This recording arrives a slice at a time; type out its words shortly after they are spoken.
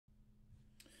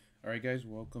Alright guys,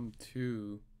 welcome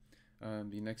to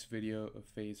the next video of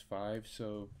phase 5.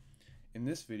 So in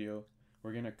this video,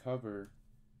 we're going to cover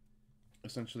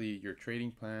essentially your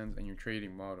trading plans and your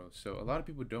trading models. So a lot of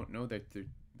people don't know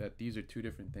that these are two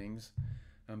different things.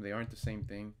 They aren't the same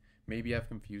thing. Maybe I've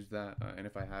confused that, and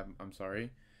if I have, I'm sorry.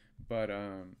 But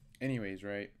anyways,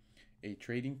 right, a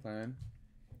trading plan,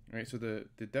 right? So the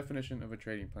definition of a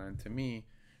trading plan to me,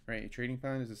 right, a trading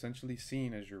plan is essentially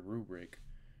seen as your rubric,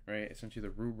 right? Essentially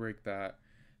the rubric that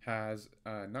has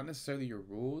not necessarily your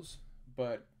rules,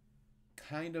 but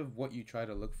kind of what you try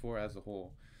to look for as a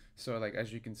whole. So like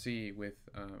as you can see with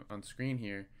on screen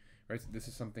here, right? This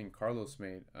is something Carlos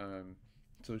made.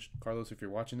 So Carlos, if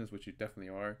you're watching this, which you definitely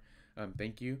are,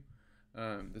 thank you.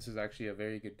 This is actually a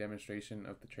very good demonstration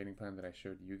of the trading plan that I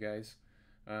showed you guys.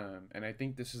 And I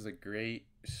think this is a great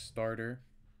starter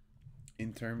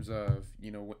in terms of,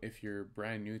 if you're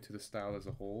brand new to the style as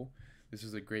a whole. This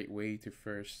is a great way to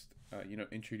first,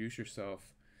 introduce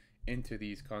yourself into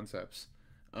these concepts,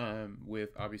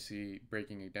 with obviously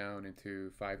breaking it down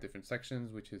into 5 different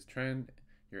sections, which is trend,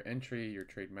 your entry, your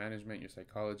trade management, your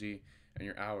psychology, and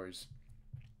your hours,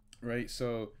 right?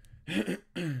 So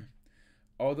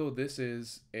although this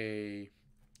is a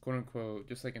quote unquote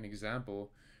just like an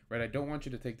example, right, I don't want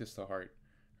you to take this to heart,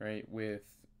 right? With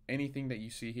anything that you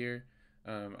see here,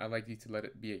 I like you to let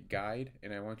it be a guide,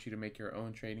 and I want you to make your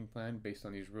own trading plan based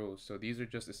on these rules. So these are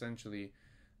just essentially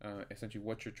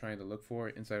what you're trying to look for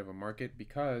inside of a market,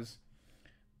 because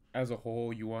as a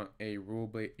whole you want a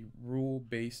rule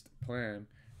based plan,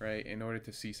 right, in order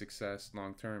to see success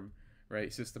long term, right?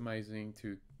 Systemizing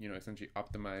to essentially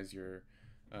optimize your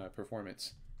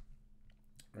performance,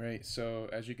 right? So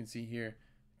as you can see here,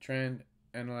 trend,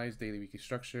 analyze daily weekly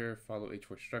structure, follow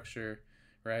H4 structure,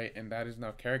 right? And that is now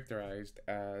characterized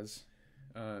as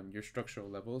your structural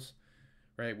levels,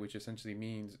 right? Which essentially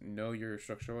means know your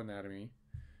structural anatomy,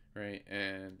 right?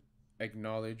 And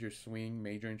acknowledge your swing,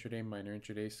 major intraday, minor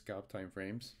intraday, scalp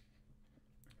timeframes,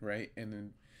 right? And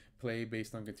then play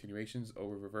based on continuations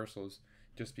over reversals,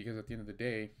 just because at the end of the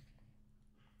day,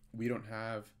 we don't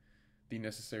have the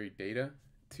necessary data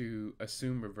to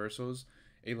assume reversals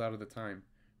a lot of the time,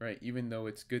 right? Even though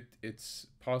it's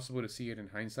possible to see it in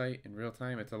hindsight. In real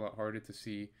time, it's a lot harder to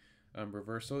see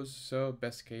reversals. So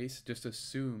best case, just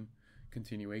assume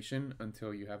continuation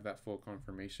until you have that full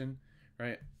confirmation,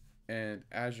 right? And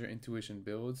as your intuition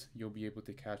builds, you'll be able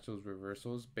to catch those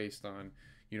reversals based on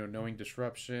knowing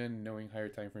disruption, knowing higher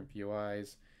time frame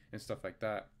POIs, and stuff like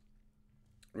that,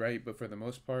 right? But for the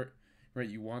most part, right,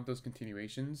 you want those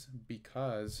continuations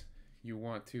because you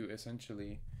want to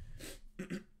essentially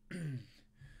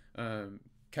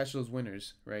catch those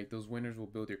winners, right? Those winners will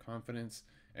build your confidence,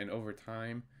 and over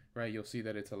time, right, you'll see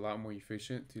that it's a lot more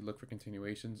efficient to look for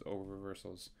continuations over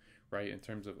reversals, right? In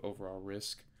terms of overall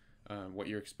risk, what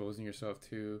you're exposing yourself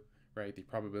to, right? The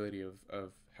probability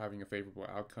of having a favorable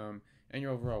outcome, and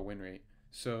your overall win rate.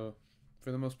 So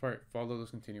for the most part, follow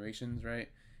those continuations, right?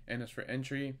 And as for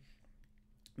entry,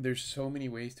 there's so many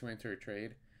ways to enter a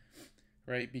trade,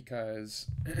 right? Because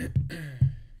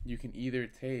you can either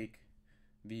take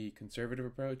the conservative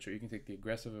approach, or you can take the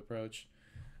aggressive approach,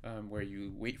 where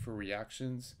you wait for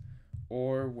reactions,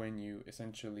 or when you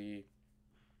essentially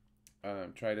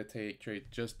try to take trade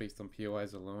just based on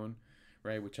POIs alone,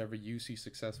 right? Whichever you see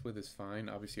success with is fine.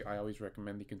 Obviously, I always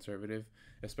recommend the conservative,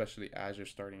 especially as you're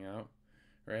starting out,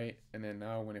 right? And then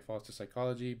now when it falls to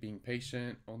psychology, being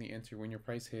patient, only enter when your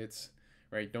price hits,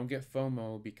 right? Don't get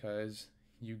FOMO because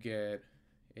you get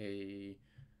a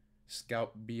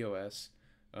scalp BOS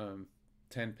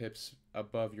 10 pips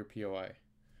above your POI,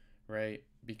 right?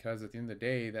 Because at the end of the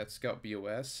day, that scalp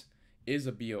BOS is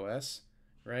a BOS,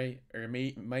 right? Or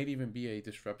it might even be a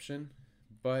disruption,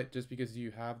 but just because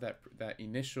you have that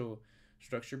initial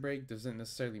structure break doesn't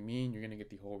necessarily mean you're going to get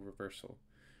the whole reversal,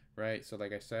 right? So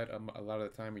like I said, a lot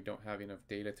of the time we don't have enough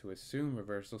data to assume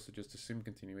reversal, so just assume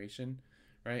continuation,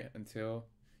 right? Until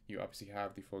you obviously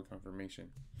have the full confirmation,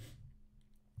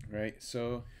 right?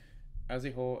 So as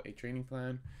a whole, a training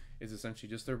plan is essentially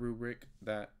just a rubric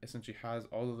that essentially has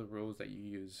all of the rules that you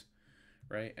use,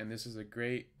 right? And this is a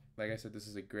great, like I said, this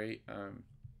is a great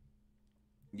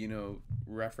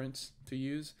reference to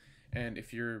use. And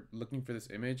if you're looking for this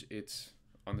image, it's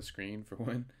on the screen for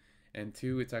one, and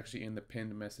two, it's actually in the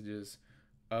pinned messages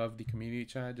of the community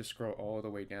chat. Just scroll all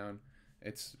the way down.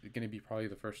 It's going to be probably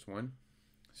the first one,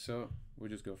 so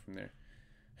we'll just go from there.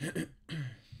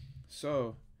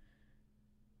 So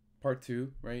part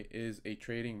 2, right, is a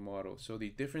trading model. So the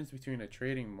difference between a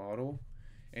trading model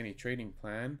and a trading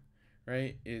plan,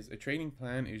 right, is a trading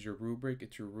plan is your rubric,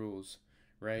 it's your rules,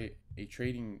 right? A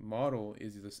trading model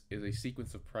is a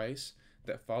sequence of price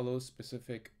that follows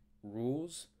specific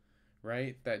rules,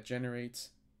 right? That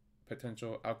generates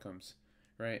potential outcomes,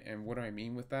 right? And what I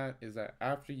mean with that is that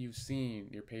after you've seen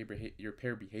your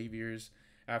pair behaviors,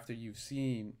 after you've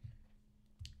seen,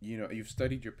 you've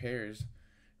studied your pairs,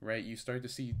 right? You start to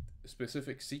see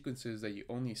specific sequences that you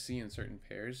only see in certain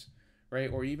pairs,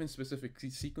 right? Or even specific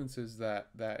sequences that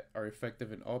are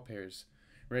effective in all pairs,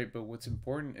 right? But what's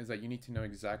important is that you need to know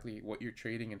exactly what you're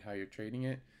trading and how you're trading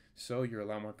it, so you're a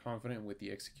lot more confident with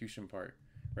the execution part,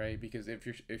 right? Because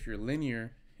if you're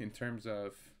linear in terms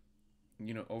of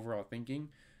overall thinking,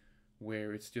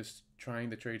 where it's just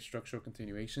trying to trade structural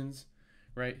continuations,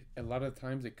 right? A lot of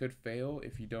times it could fail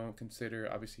if you don't consider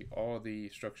obviously all the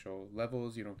structural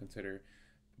levels. You don't consider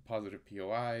positive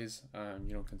POIs.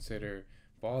 You don't consider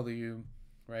volume,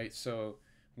 right? So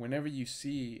whenever you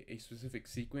see a specific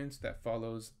sequence that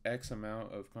follows X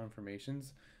amount of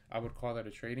confirmations, I would call that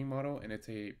a trading model, and it's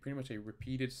a pretty much a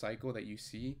repeated cycle that you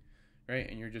see, right?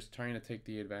 And you're just trying to take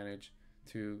the advantage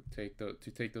to take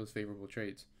those favorable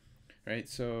trades, right?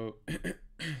 So,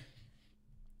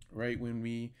 right, when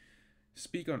we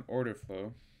speak on order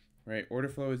flow, right? Order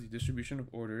flow is the distribution of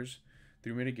orders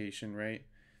through mitigation, right?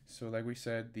 So like we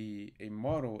said, a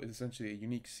model is essentially a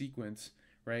unique sequence,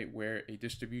 right, where a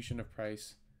distribution of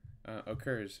price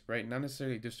occurs, right? Not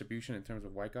necessarily distribution in terms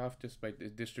of Wyckoff, just by the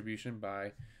distribution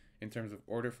by in terms of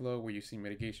order flow, where you see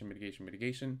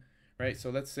mitigation, right?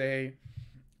 So let's say,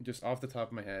 just off the top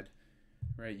of my head,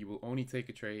 right, you will only take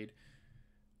a trade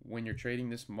when you're trading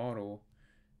this model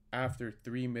after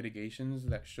 3 mitigations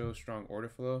that show strong order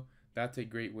flow. That's a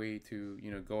great way to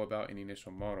go about an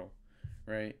initial model,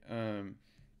 right?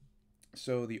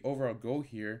 So the overall goal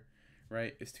here,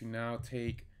 right, is to now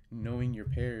take knowing your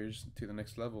pairs to the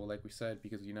next level, like we said,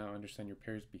 because you now understand your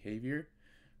pairs behavior,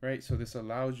 right? So this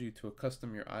allows you to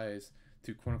accustom your eyes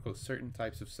to quote unquote certain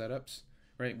types of setups,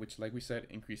 right, which, like we said,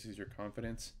 increases your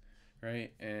confidence,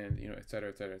 right? And et cetera,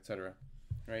 et cetera, et cetera,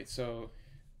 right? So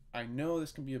I know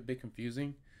this can be a bit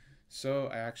confusing, so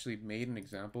I actually made an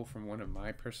example from one of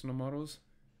my personal models,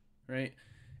 right?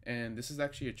 And this is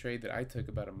actually a trade that I took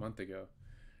about a month ago,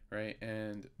 right?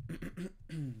 And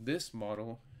this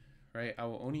model, right, I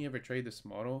will only ever trade this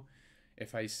model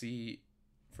if I see,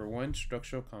 for one,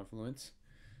 structural confluence,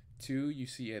 2, you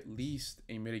see at least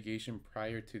a mitigation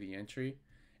prior to the entry,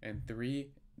 and 3,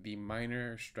 the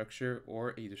minor structure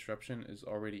or a disruption is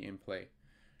already in play,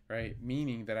 right?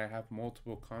 Meaning that I have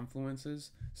multiple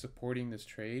confluences supporting this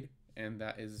trade, and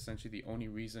that is essentially the only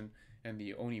reason and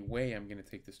the only way I'm going to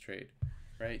take this trade,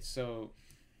 right? So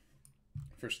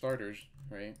for starters,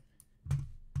 right,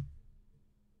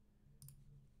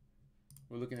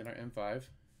 we're looking at our M5,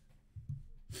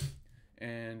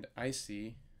 and I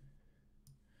see,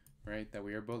 right, that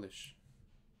we are bullish,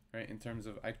 right? In terms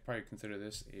of, I'd probably consider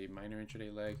this a minor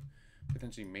intraday leg,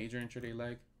 potentially major intraday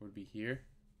leg would be here,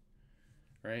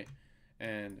 right?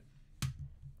 And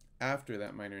after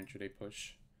that minor intraday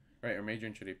push, right, or major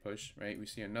intraday push, right, we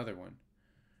see another one,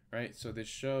 right? So this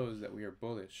shows that we are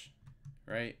bullish,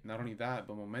 right? Not only that,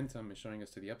 but momentum is showing us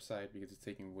to the upside because it's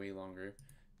taking way longer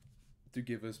to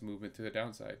give us movement to the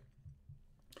downside.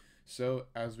 So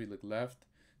as we look left,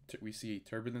 we see a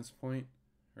turbulence point,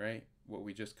 right? What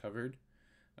we just covered.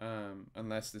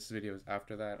 Unless this video is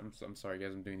after that, I'm sorry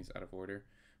guys, I'm doing these out of order.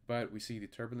 But we see the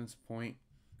turbulence point,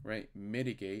 right,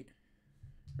 mitigate,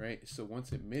 right? So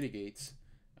once it mitigates,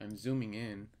 I'm zooming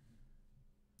in,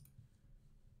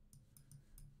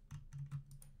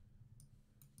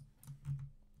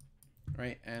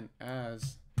 right? And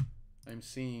as I'm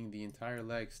seeing the entire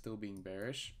leg still being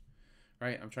bearish,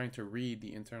 right, I'm trying to read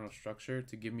the internal structure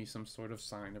to give me some sort of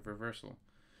sign of reversal.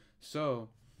 So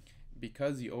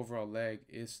because the overall leg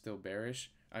is still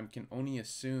bearish, I can only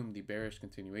assume the bearish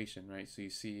continuation, right? So you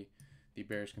see the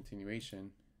bearish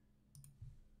continuation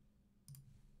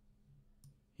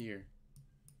here,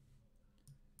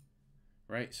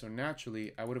 right? So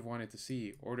naturally, I would have wanted to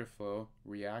see order flow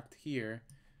react here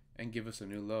and give us a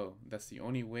new low. That's the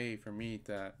only way for me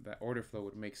that order flow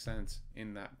would make sense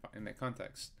in that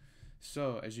context.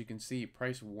 So as you can see,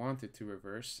 price wanted to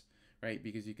reverse, right?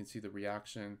 Because you can see the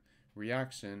reaction,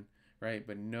 right?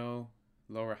 But no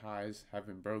lower highs have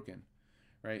been broken,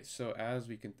 right? So as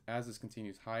this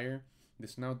continues higher,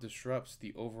 this now disrupts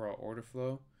the overall order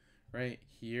flow, right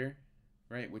here,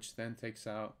 right? Which then takes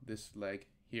out this leg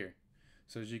here.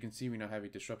 So as you can see, we now have a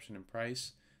disruption in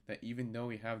price that even though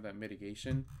we have that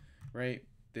mitigation, right?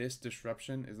 This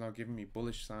disruption is now giving me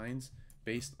bullish signs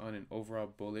based on an overall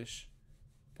bullish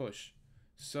push.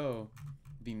 So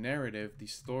the narrative, the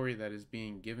story that is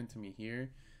being given to me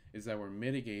here is that we're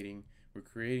mitigating we're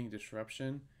creating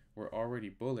disruption, we're already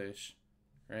bullish,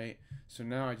 right? So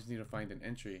now I just need to find an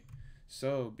entry.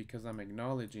 So because I'm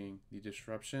acknowledging the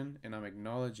disruption and I'm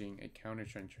acknowledging a counter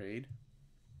trend trade,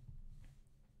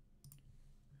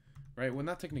 right? Well,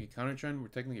 not technically counter trend, we're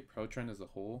technically pro trend as a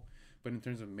whole, but in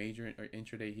terms of major or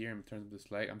intraday here, in terms of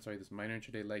this leg, this minor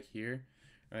intraday leg here,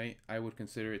 right? I would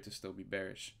consider it to still be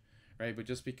bearish, right? But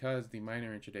just because the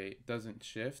minor intraday doesn't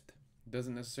shift,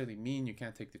 doesn't necessarily mean you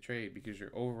can't take the trade, because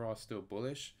you're overall still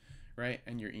bullish, right?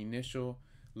 And your initial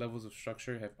levels of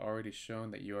structure have already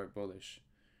shown that you are bullish,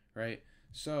 right?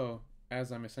 So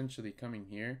as I'm essentially coming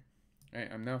here, right,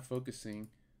 I'm now focusing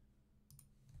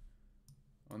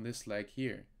on this leg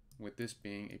here, with this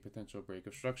being a potential break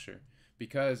of structure,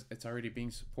 because it's already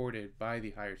being supported by the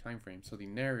higher time frame. So the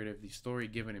narrative, the story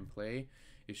given in play,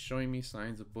 is showing me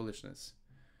signs of bullishness,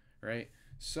 right?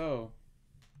 So,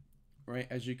 right,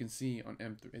 as you can see on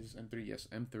M3, is M3, yes,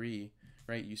 M3,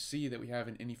 right, you see that we have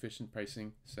an inefficient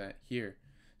pricing set here.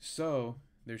 So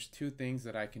there's two things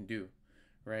that I can do,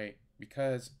 right?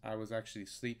 Because I was actually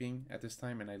sleeping at this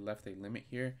time and I left a limit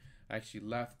here, I actually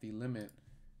left the limit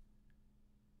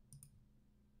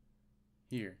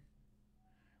here,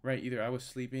 right? Either I was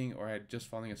sleeping or I had just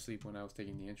falling asleep when I was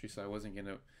taking the entry, so I wasn't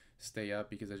gonna stay up,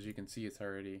 because as you can see, it's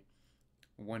already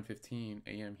 1:15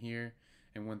 a.m. here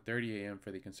and 1:30 a.m.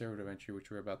 for the conservative entry,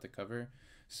 which we're about to cover.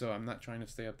 So I'm not trying to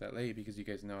stay up that late, because you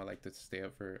guys know I like to stay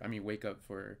up for, wake up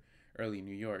for early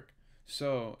New York.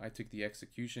 So I took the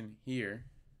execution here,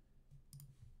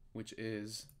 which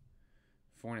is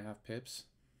 4.5 pips,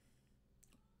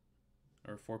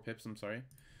 or 4 pips, I'm sorry,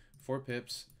 4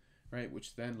 pips, right,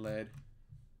 which then led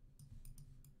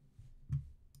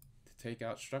to take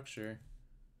out structure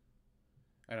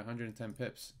at 110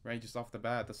 pips, right? Just off the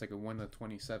bat, that's like a 1 to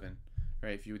 27,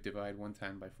 right? If you would divide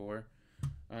 110 by 4,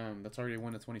 that's already a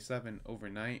 1 to 27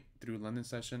 overnight through London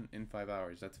session in 5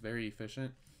 hours. That's very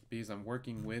efficient, because I'm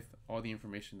working with all the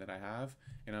information that I have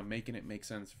and I'm making it make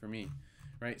sense for me,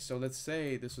 right? So let's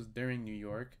say this was during New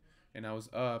York and I was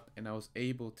up and I was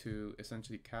able to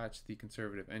essentially catch the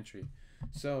conservative entry.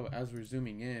 So as we're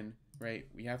zooming in, right,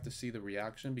 we have to see the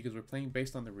reaction, because we're playing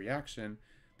based on the reaction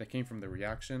that came from the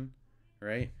reaction,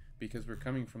 right? Because we're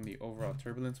coming from the overall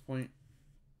turbulence point,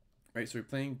 right? So we're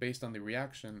playing based on the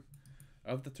reaction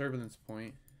of the turbulence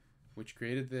point, which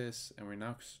created this, and we're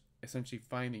now essentially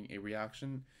finding a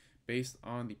reaction based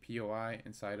on the POI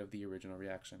inside of the original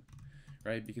reaction,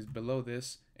 right? Because below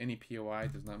this, any POI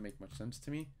does not make much sense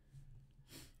to me,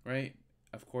 right?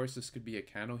 Of course, this could be a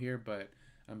candle here, but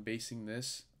I'm basing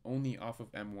this only off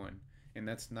of M1, and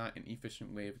that's not an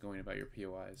efficient way of going about your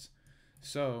POIs.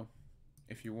 So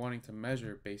if you're wanting to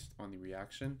measure based on the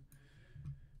reaction,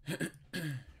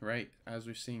 right, as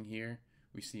we're seeing here,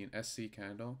 we see an SC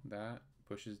candle that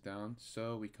pushes down,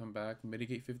 so we come back,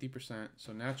 mitigate 50%.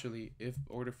 So naturally, if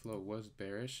order flow was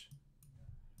bearish,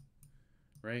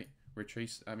 right,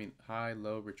 high,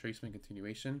 low, retracement,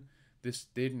 continuation, this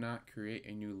did not create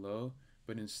a new low,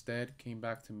 but instead came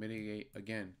back to mitigate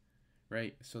again,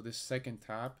 right? So this second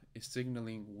tap is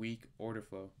signaling weak order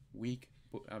flow, weak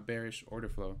bearish order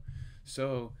flow.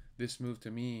 So this move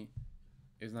to me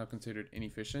is now considered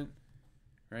inefficient,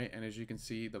 right? And as you can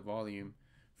see, the volume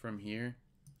from here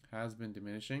has been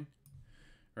diminishing,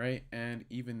 right? And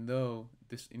even though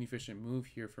this inefficient move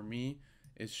here for me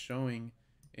is showing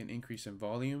an increase in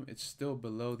volume, it's still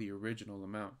below the original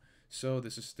amount. So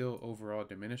this is still overall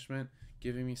diminishment,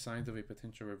 giving me signs of a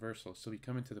potential reversal. So we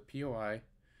come into the POI,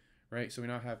 right? So we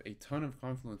now have a ton of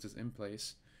confluences in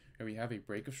place, and we have a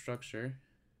break of structure,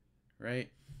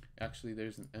 right? Actually,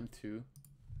 there's an M2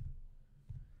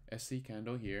 SC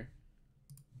candle here,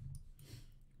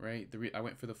 right? I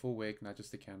went for the full wick, not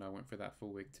just the candle. I went for that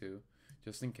full wick too,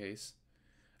 just in case.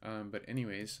 But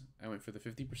anyways, I went for the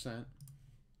 50%.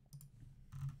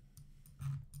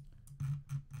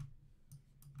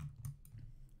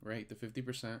 Right, the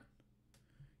 50%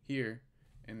 here,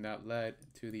 and that led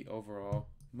to the overall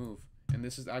move. And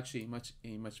this is actually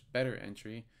a much better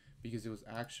entry, because it was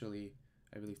actually,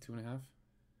 I believe, 2.5.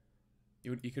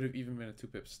 It could have even been a 2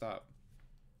 pip stop.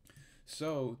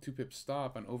 So 2 pip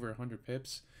stop on over 100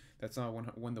 pips, that's not a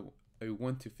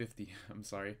 1 to 50. I'm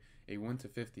sorry, a 1 to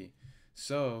 50.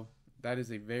 So that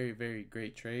is a very, very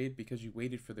great trade, because you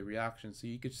waited for the reaction. So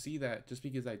you could see that just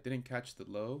because I didn't catch the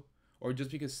low, or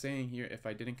just because saying here, if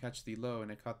I didn't catch the low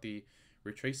and I caught the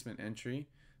retracement entry,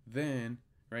 then,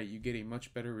 right, you get a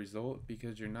much better result,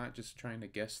 because you're not just trying to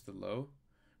guess the low,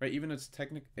 right? Even though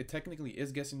it technically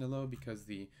is guessing the low, because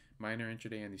the minor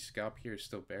intraday and the scalp here is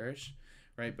still bearish,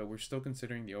 right? But we're still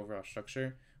considering the overall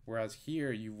structure. Whereas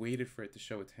here, you waited for it to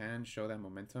show its hand, show that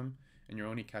momentum, and you're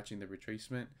only catching the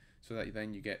retracement. so that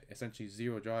then you get essentially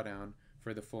zero drawdown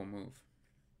for the full move,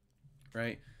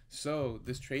 right? So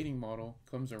this trading model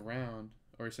comes around,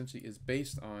 or essentially is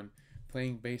based on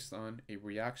playing based on a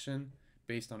reaction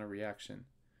based on a reaction,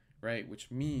 right?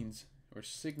 Which means or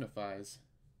signifies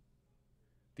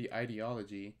the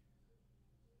ideology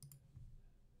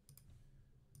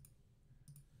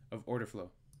of order flow,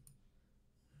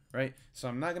 right? So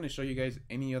I'm not going to show you guys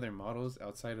any other models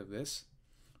outside of this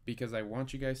because I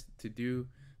want you guys to do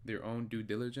their own due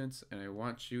diligence and I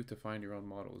want you to find your own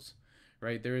models,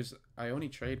 right? I only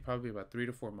trade probably about 3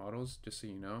 to 4 models, just so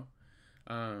you know.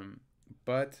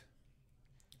 But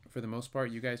for the most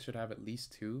part, you guys should have at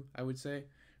least 2, I would say,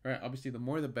 right? Obviously, the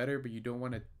more the better, but you don't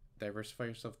want to diversify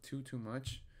yourself too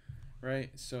much, right?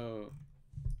 So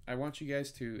I want you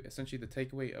guys to, essentially the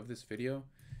takeaway of this video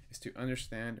is to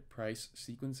understand price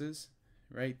sequences,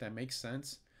 right? That makes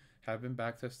sense, have been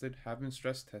back tested, have been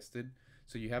stress tested,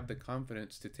 so you have the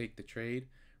confidence to take the trade,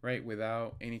 right,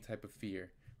 without any type of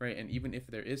fear, right? And even if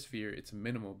there is fear, it's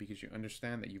minimal because you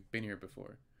understand that you've been here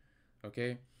before,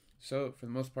 okay? So for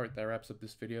the most part, that wraps up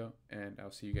this video, and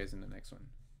I'll see you guys in the next one.